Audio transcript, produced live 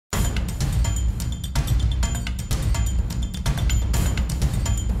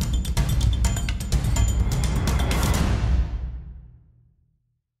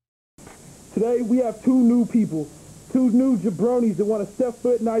Today, we have two new people. Two new jabronis that want to step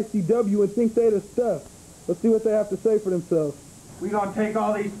foot in ICW and think they're the stuff. Let's see what they have to say for themselves. We gonna take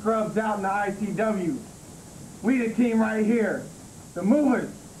all these scrubs out in the ICW. We the team right here. The Movers.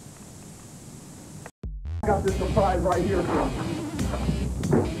 I got this surprise right here for them.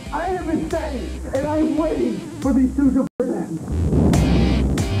 I have been saying, and I am waiting for these two jabronis.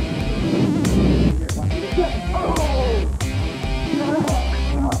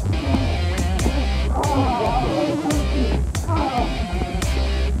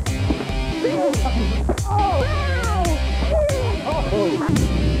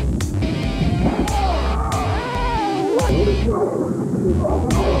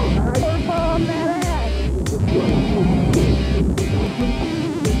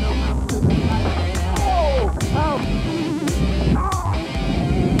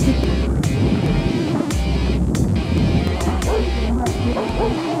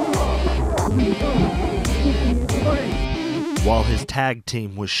 While his tag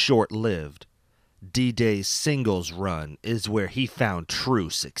team was short-lived, Dday's singles run is where he found true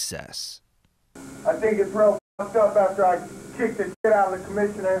success. I think it's real fucked up after I kicked the shit out of the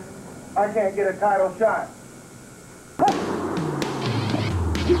commissioner. I can't get a title shot.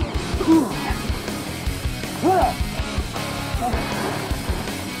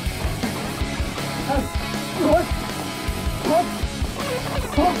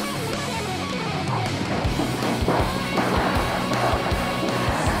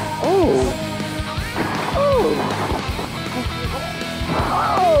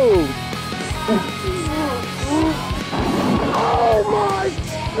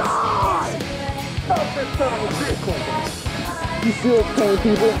 You feel pain,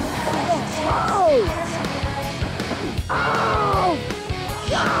 people? Oh! Oh!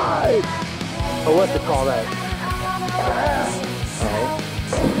 God! Or what to call that?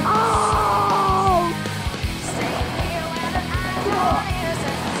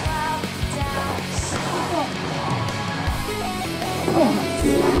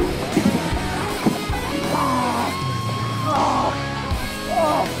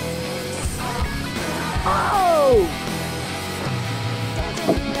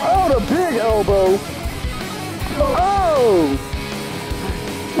 Oh, the big elbow. Oh!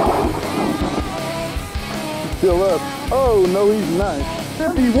 Still up. Oh, no, he's not.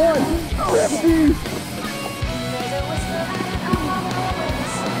 51. 50.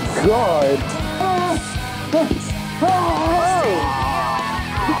 God.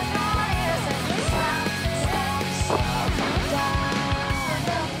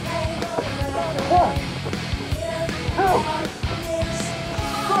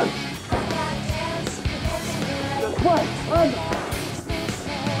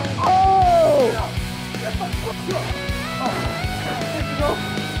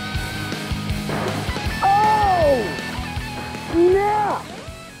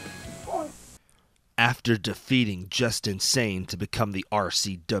 After defeating Just Insane to become the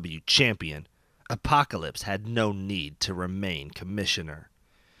RCW champion, Apocalypse had no need to remain commissioner.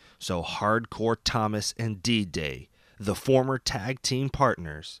 So Hardcore Thomas and Dday, the former tag team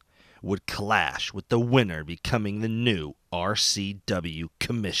partners, would clash with the winner becoming the new RCW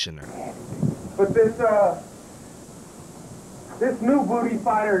commissioner. But this new booty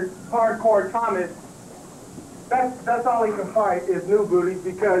fighter, Hardcore Thomas, that's all he can fight is new booties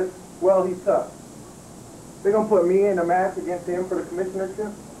because, well, he's tough. They're gonna put me in a match against him for the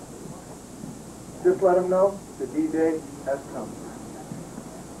commissionership. Just let him know the Dday has come.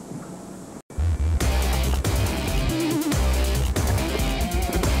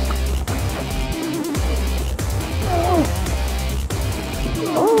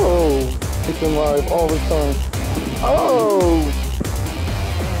 Oh! It's him live all the time. Oh!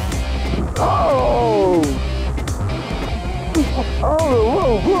 Oh! Oh,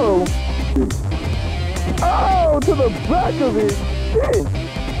 whoa, whoa! Oh, to the back of it! Shit!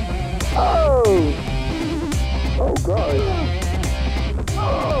 Oh! Oh, God!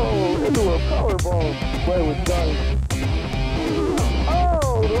 Oh, into a powerbomb. Play with Johnny.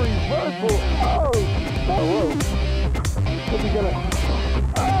 Oh, the reversal! Oh! Oh, whoa! What's he gonna...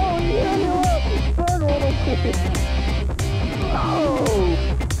 Oh, yeah, you're up! Third one, okay. Oh!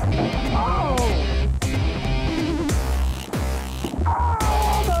 Oh!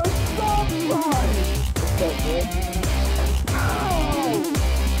 Oh, the stop sign! What's up, man? Ow!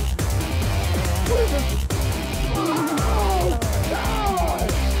 What is this? Oh, God!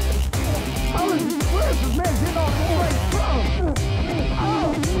 Where's this man getting off the way from?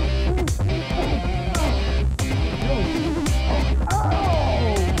 Oh! Oh!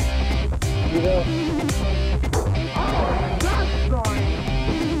 Yeah. Oh, that's sorry.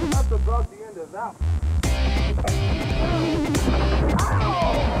 That's about the end.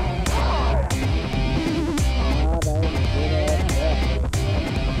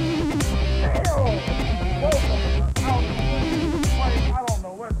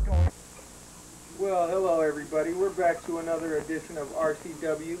 another edition of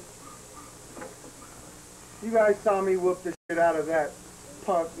RCW. You guys saw me whoop the shit out of that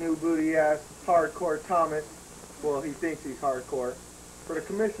punk new booty ass hardcore Thomas. Well, he thinks he's hardcore for the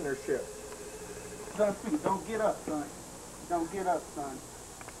commissionership. Don't get up, son. Don't get up, son.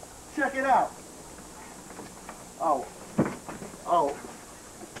 Check it out. Oh.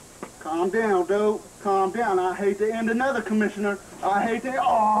 Calm down, dude. Calm down. I hate to end another commissioner. I hate to...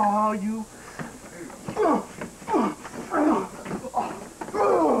 Oh, you...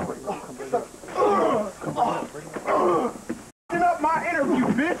 up my interview,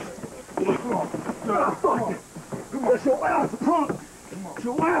 bitch! That's your ass, punk!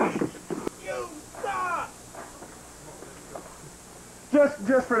 Your ass! You stop!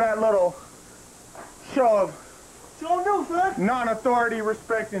 Just for that little show of son. non-authority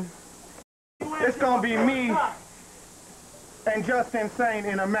respecting. It's gonna be me and Justin Sane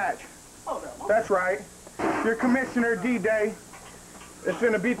in a match. That's right. Your commissioner Dday is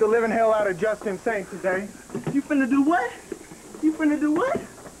finna beat the living hell out of Justin Sane today. You finna do what? You finna do what?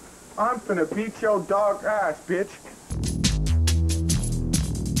 I'm finna beat your dog ass, bitch.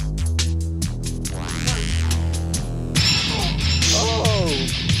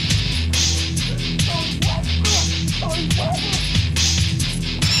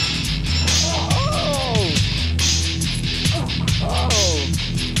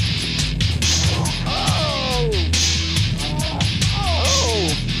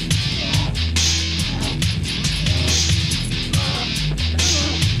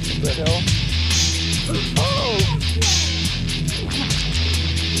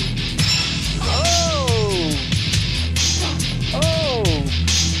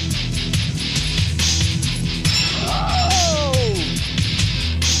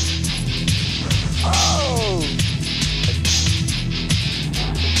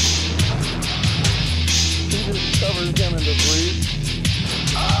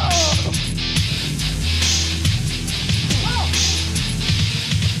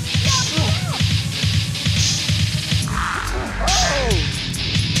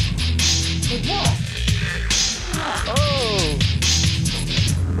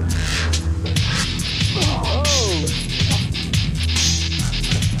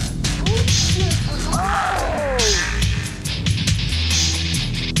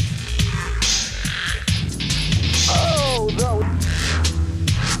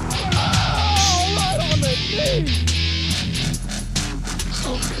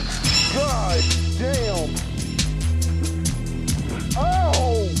 God damn.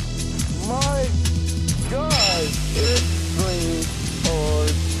 Oh my God. Extreme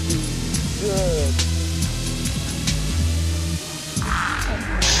RC good.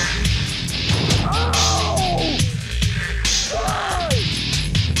 Oh! God!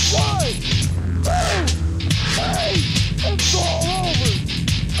 What? Hey! It's all over!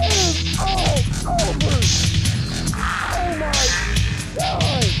 It's all over! Oh my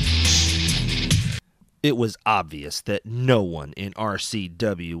God! It was obvious that no one in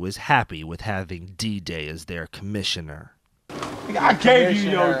RCW was happy with having Dday as their commissioner. I gave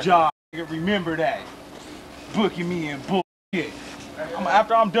you your job. Remember that. Booking me in bullshit.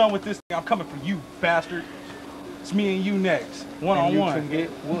 After I'm done with this thing, I'm coming for you, bastard. It's me and you next. One-on-one. And you can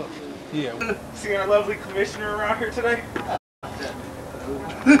get whooped. Yeah. See our lovely commissioner around here today? Oh,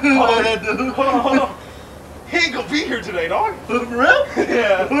 that dude. Hold on. He ain't gonna be here today, dog. For real?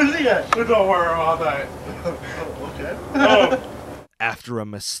 Yeah. Where's he at? Don't worry about that. Okay. After a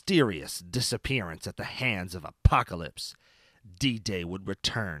mysterious disappearance at the hands of Apocalypse, Dday would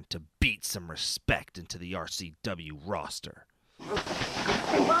return to beat some respect into the RCW roster.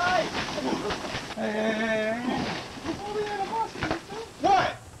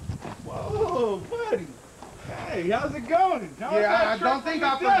 What? Whoa, buddy. Hey, how's it going? Yeah, I don't think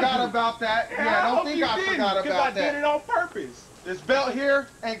I forgot about that. Yeah, I don't think I forgot about that. Because I did it on purpose. This belt here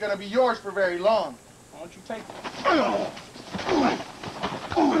ain't gonna be yours for very long. Why don't you take it?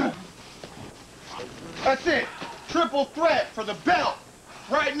 That's it. Triple threat for the belt.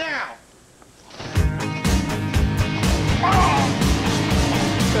 Right now.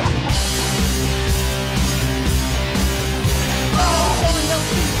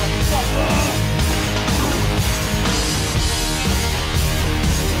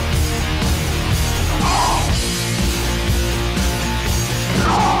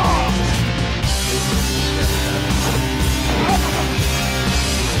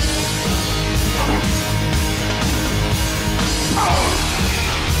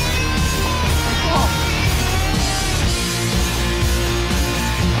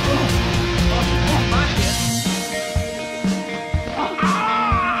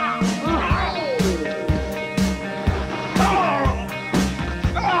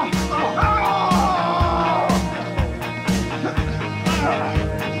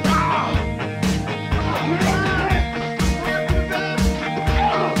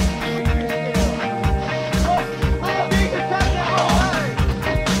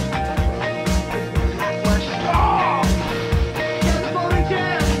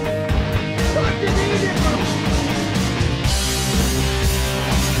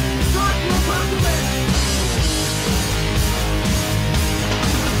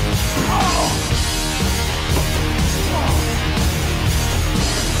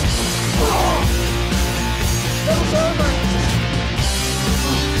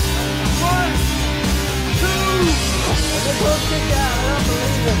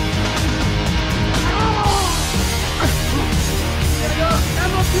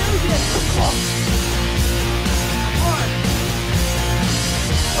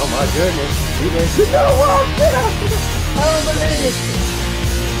 Oh my goodness. He did. No, whoa, get up. I don't believe it.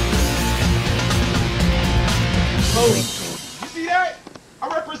 You see that? I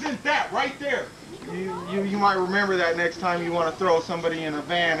represent that right there. You might remember that next time you want to throw somebody in a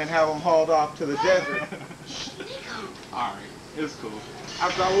van and have them hauled off to the desert. Alright, it's cool.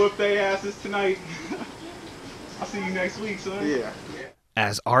 After I whoop their asses tonight, I'll see you next week, son. Yeah.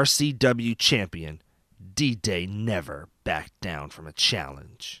 As RCW champion, Dday never backed down from a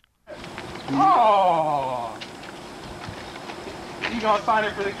challenge. Oh! You gonna sign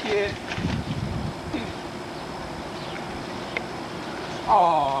it for the kid?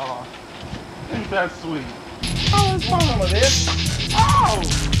 Oh, ain't that sweet? Oh, it's fun with this. Oh!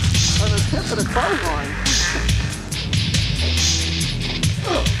 On the tip of the clothesline.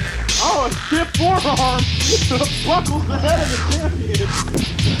 Oh, a stiff forearm buckles the head of the champion.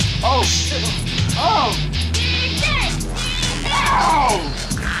 Oh, shit. Oh! Ow!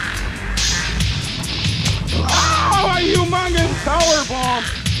 Oh, a humongous power bomb!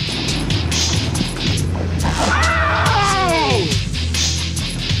 Ow!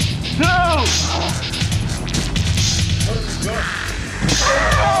 No!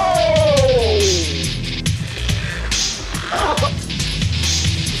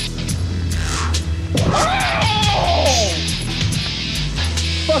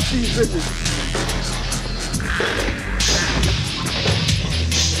 Fuck these bitches.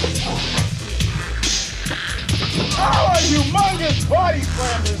 Oh, a humongous body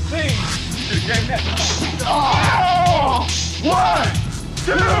slam this thing! You should have gave that. Oh! 1,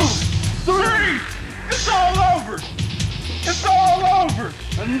 2, 3! It's all over! It's all over!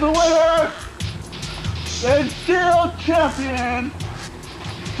 And the winner is still champion,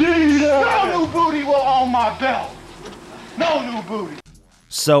 Dday! No new booty will own my belt! No new booty!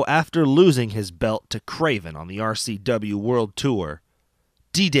 So after losing his belt to Craven on the RCW World Tour,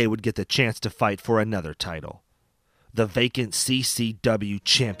 Dday would get the chance to fight for another title, the vacant CCW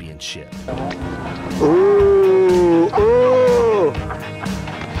Championship. Ooh, ooh.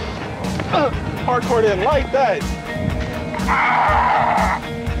 Hardcore didn't like that.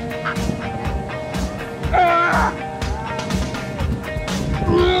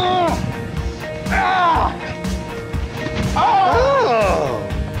 Oh!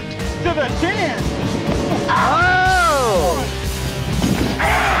 To the chin! Oh!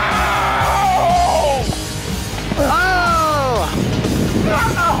 Oh!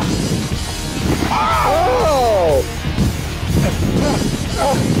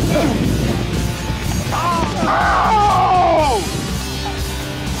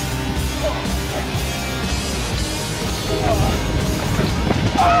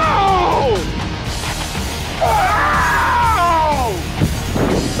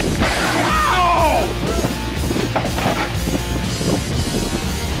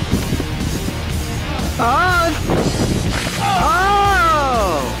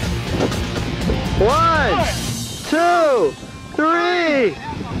 One, two, three.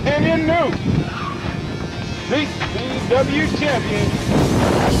 And in new BYW champion,